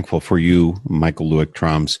really thankful for you, Michael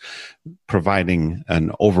Lueck-Troms, providing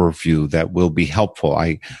an overview that will be helpful.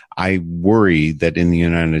 I worry that in the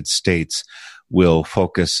United States, we'll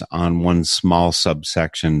focus on one small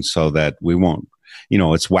subsection so that we won't,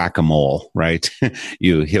 it's whack-a-mole, right?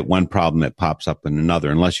 You hit one problem, it pops up in another.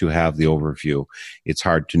 Unless you have the overview, it's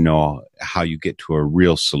hard to know how you get to a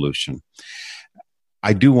real solution.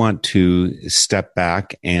 I do want to step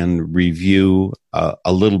back and review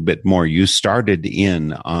a little bit more. You started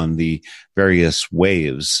in on the various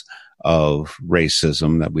waves of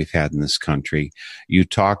racism that we've had in this country. You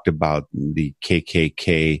talked about the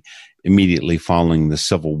KKK immediately following the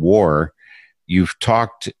Civil War. You've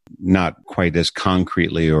talked not quite as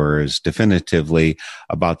concretely or as definitively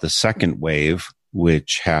about the second wave,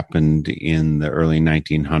 which happened in the early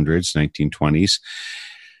 1900s, 1920s,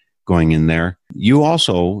 going in there. You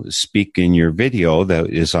also speak in your video that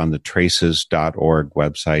is on the traces.org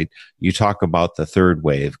website. You talk about the third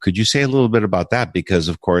wave. Could you say a little bit about that? Because,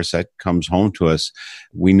 of course, that comes home to us.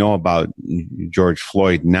 We know about George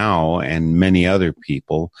Floyd now and many other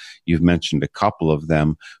people. You've mentioned a couple of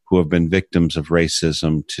them who have been victims of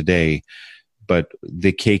racism today. But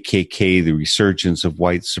the KKK, the resurgence of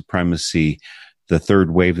white supremacy, the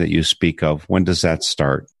third wave that you speak of, when does that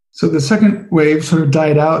start? So the second wave sort of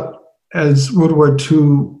died out as World War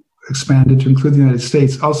II expanded to include the United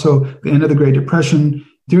States. Also, the end of the Great Depression.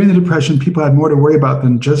 During the Depression, people had more to worry about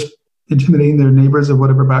than just intimidating their neighbors of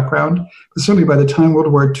whatever background. But certainly by the time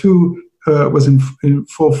World War II was in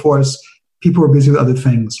full force, people were busy with other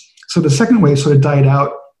things. So the second wave sort of died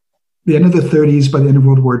out the end of the 30s by the end of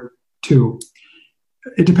World War II.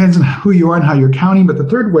 It depends on who you are and how you're counting, but the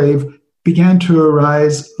third wave began to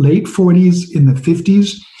arise late 40s, in the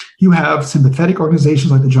 50s. You have sympathetic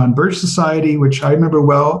organizations like the John Birch Society, which I remember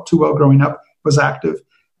too well growing up, was active.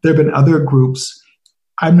 There have been other groups.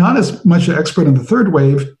 I'm not as much an expert on the third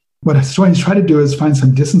wave. What historians try to do is find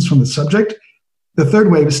some distance from the subject. The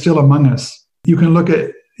third wave is still among us. You can look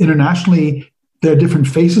at internationally, there are different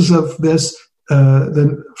faces of this.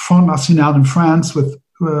 The Front National in France with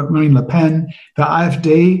Marine Le Pen, the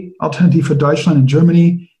AfD, Alternative for Deutschland in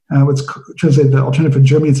Germany, what's translated the Alternative for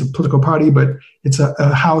Germany. It's a political party, but it's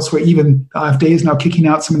a house where even the AfD is now kicking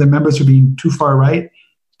out some of their members for being too far right,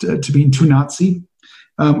 to being too Nazi,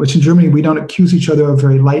 which in Germany we don't accuse each other of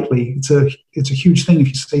very lightly. It's a huge thing if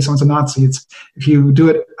you say someone's a Nazi. If you do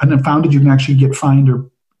it unfounded, you can actually get fined or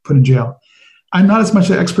put in jail. I'm not as much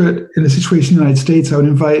an expert in the situation in the United States. I would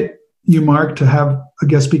invite you, Mark, to have a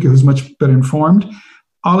guest speaker who's much better informed.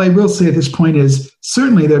 All I will say at this point is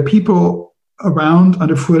certainly there are people around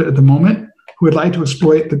underfoot at the moment who would like to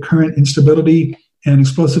exploit the current instability and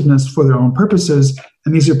explosiveness for their own purposes.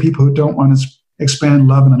 And these are people who don't want to expand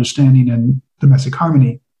love and understanding and domestic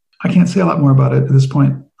harmony. I can't say a lot more about it at this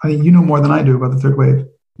point. I think you know more than I do about the third wave.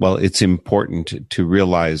 Well, it's important to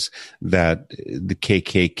realize that the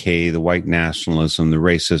KKK, the white nationalism, the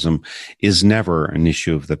racism is never an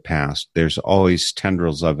issue of the past. There's always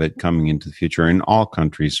tendrils of it coming into the future in all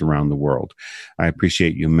countries around the world. I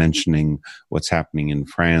appreciate you mentioning what's happening in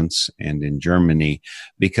France and in Germany,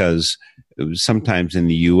 because sometimes in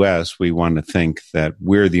the U.S., we want to think that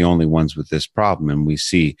we're the only ones with this problem, and we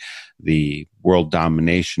see the world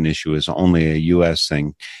domination issue as only a U.S.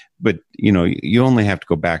 thing. But, you only have to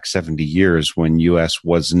go back 70 years when U.S.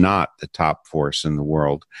 was not the top force in the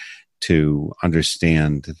world to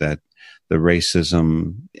understand that the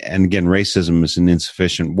racism, and again, racism is an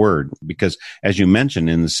insufficient word because, as you mentioned,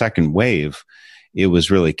 in the second wave, it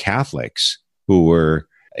was really Catholics who were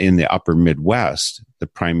in the upper Midwest, the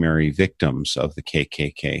primary victims of the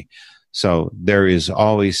KKK. So there is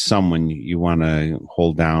always someone you want to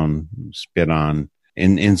hold down, spit on,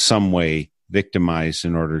 in some way, victimized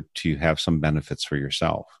in order to have some benefits for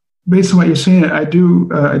yourself. Based on what you're saying, it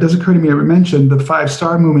does occur to me, I mentioned the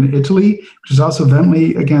 5-Star Movement in Italy, which is also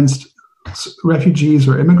vehemently against refugees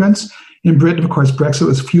or immigrants. In Britain, of course, Brexit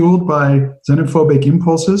was fueled by xenophobic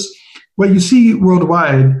impulses. What you see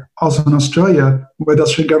worldwide, also in Australia, where the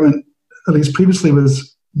Australian government, at least previously,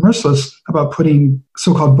 was merciless about putting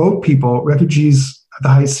so-called boat people, refugees at the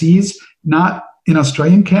high seas, not in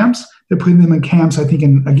Australian camps. They're putting them in camps, I think,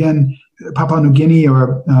 in Papua New Guinea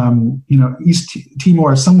or East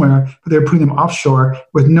Timor or somewhere, but they're putting them offshore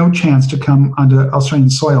with no chance to come onto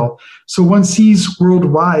Australian soil. So one sees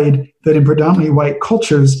worldwide that in predominantly white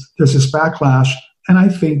cultures, there's this backlash. And I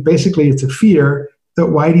think basically it's a fear that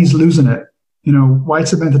whitey's losing it.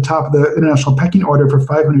 Whites have been at the top of the international pecking order for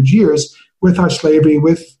 500 years with our slavery,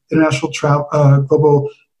 with international global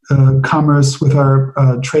commerce, with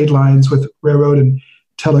our trade lines, with railroad and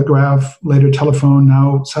telegraph, later telephone,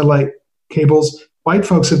 now satellite cables. White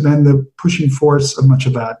folks have been the pushing force of much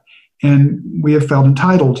of that. And we have felt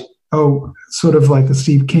entitled. Sort of like the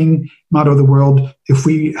Steve King motto of the world, if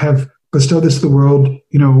we have bestowed this to the world,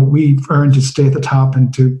 we've earned to stay at the top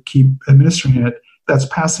and to keep administering it. That's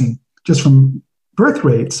passing. Just from birth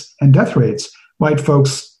rates and death rates, white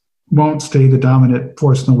folks won't stay the dominant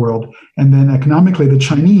force in the world. And then economically, the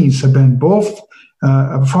Chinese have been both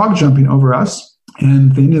frog jumping over us,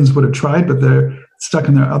 and the Indians would have tried, but they're stuck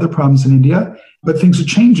in their other problems in India. But things are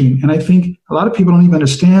changing. And I think a lot of people don't even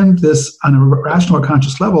understand this on a rational or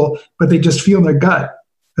conscious level, but they just feel in their gut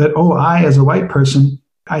that, I, as a white person,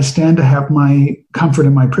 I stand to have my comfort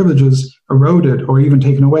and my privileges eroded or even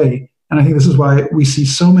taken away. And I think this is why we see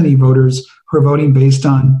so many voters who are voting based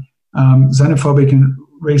on xenophobic and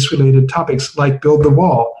race-related topics like Build the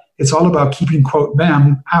Wall. It's all about keeping, quote,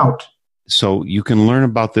 them out. So you can learn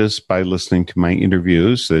about this by listening to my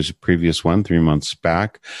interviews. There's a previous one 3 months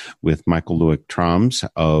back with Michael Lueck-Troms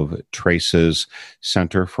of Traces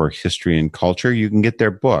Center for History and Culture. You can get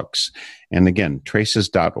their books. And again,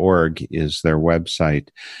 traces.org is their website.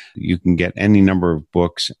 You can get any number of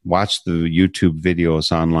books, watch the YouTube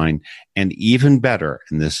videos online, and even better,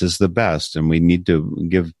 and this is the best, and we need to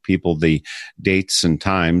give people the dates and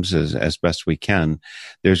times as best we can,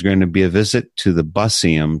 there's going to be a visit to the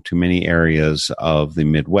Buseum to many areas of the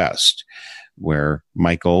Midwest, where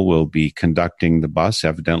Michael will be conducting the bus.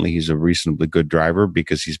 Evidently, he's a reasonably good driver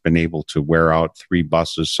because he's been able to wear out 3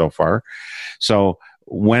 buses so far. So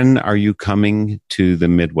when are you coming to the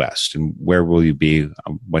Midwest, and where will you be?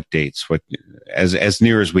 What dates? What, as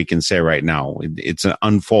near as we can say right now? It's an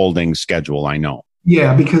unfolding schedule, I know.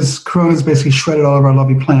 Yeah, because Corona's basically shredded all of our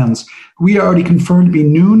lovely plans. We are already confirmed to be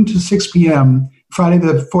noon to 6 p.m. Friday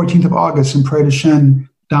the 14th of August in Prairie du Chien,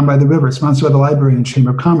 down by the river, sponsored by the Library and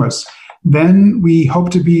Chamber of Commerce. Then we hope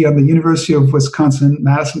to be on the University of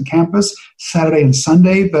Wisconsin-Madison campus Saturday and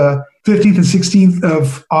Sunday, the 15th and 16th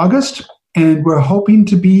of August. And we're hoping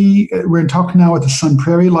to be, we're in talk now with the Sun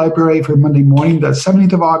Prairie Library for Monday morning, the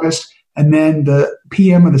 17th of August, and then the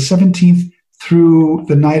PM of the 17th through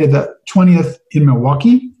the night of the 20th in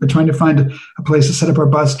Milwaukee. We're trying to find a place to set up our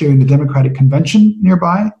bus during the Democratic Convention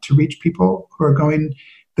nearby to reach people who are going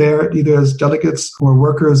there, either as delegates or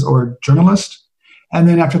workers or journalists. And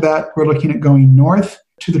then after that, we're looking at going north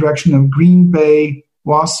to the direction of Green Bay,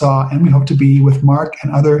 Wausau, and we hope to be with Mark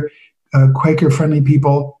and other Quaker-friendly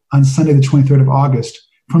people on Sunday, the 23rd of August.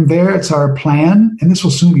 From there, it's our plan, and this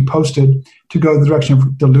will soon be posted, to go the direction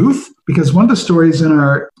of Duluth, because one of the stories in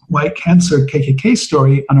our White Cancer KKK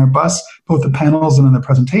story on our bus, both the panels and in the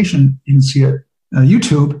presentation, you can see it on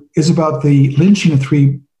YouTube, is about the lynching of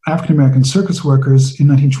 3 African-American circus workers in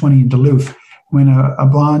 1920 in Duluth, when a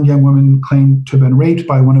blonde young woman claimed to have been raped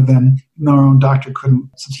by one of them, and our own doctor couldn't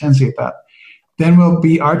substantiate that. Then we'll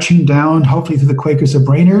be arching down, hopefully through the Quakers of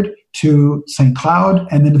Brainerd, to St. Cloud,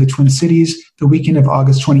 and then to the Twin Cities the weekend of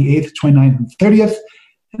August 28th, 29th, and 30th.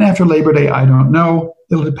 And after Labor Day, I don't know.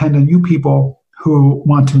 It'll depend on you people who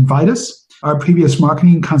want to invite us. Our previous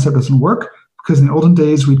marketing concept doesn't work because in the olden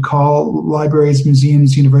days, we'd call libraries,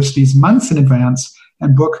 museums, universities months in advance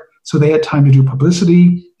and book so they had time to do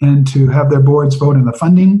publicity and to have their boards vote on the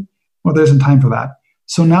funding. Well, there isn't time for that.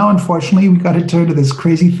 So now, unfortunately, we've got to turn to this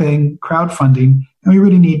crazy thing, crowdfunding, and we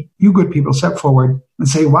really need you good people to step forward and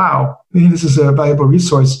say, wow, I think this is a valuable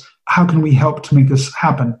resource. How can we help to make this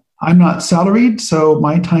happen? I'm not salaried, so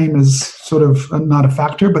my time is sort of not a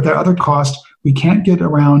factor, but there are other costs. We can't get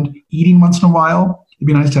around eating once in a while. It'd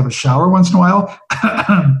be nice to have a shower once in a while.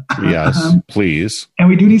 Yes, please. And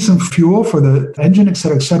we do need some fuel for the engine, et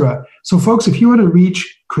cetera, et cetera. So folks, if you want to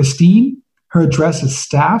reach Christine, her address is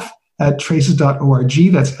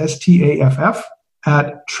staff@traces.org. That's STAFF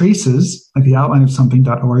at traces, like the outline of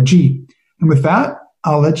something.org. And with that,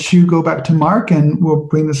 I'll let you go back to Mark and we'll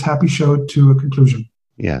bring this happy show to a conclusion.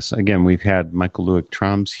 Yes. Again, we've had Michael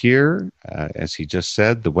Lueck-Troms here. As he just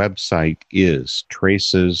said, the website is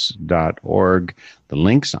traces.org. The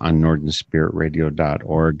link's on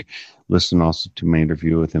northernspiritradio.org. Listen also to my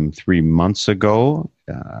interview with him 3 months ago.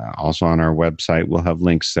 Also on our website, we'll have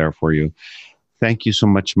links there for you. Thank you so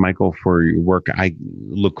much, Michael, for your work. I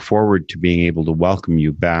look forward to being able to welcome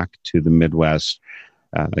you back to the Midwest.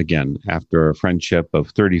 Again, after a friendship of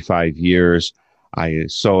 35 years, I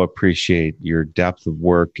so appreciate your depth of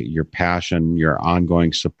work, your passion, your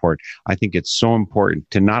ongoing support. I think it's so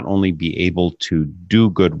important to not only be able to do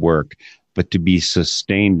good work, but to be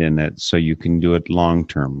sustained in it so you can do it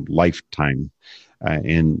long-term, lifetime.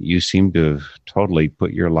 And you seem to have totally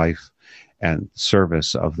put your life at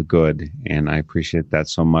service of the good. And I appreciate that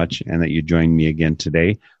so much. And that you joined me again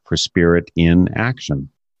today for Spirit in Action.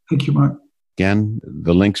 Thank you, Mark. Again,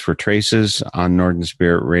 the links for Traces on Northern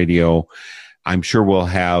Spirit Radio. I'm sure we'll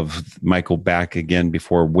have Michael back again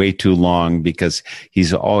before way too long because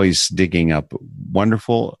he's always digging up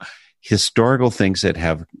wonderful historical things that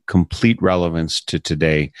have complete relevance to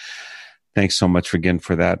today. Thanks so much again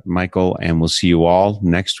for that, Michael, and we'll see you all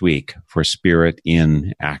next week for Spirit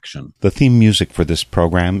in Action. The theme music for this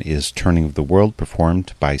program is Turning of the World,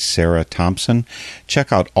 performed by Sarah Thompson.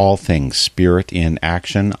 Check out all things Spirit in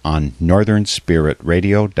Action on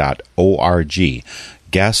northernspiritradio.org.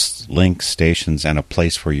 guests, links, stations, and a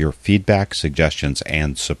place for your feedback, suggestions,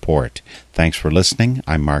 and support. Thanks for listening.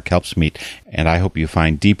 I'm Mark Helpsmeet, and I hope you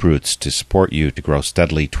find deep roots to support you to grow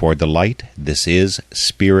steadily toward the light. This is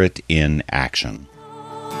Spirit in Action.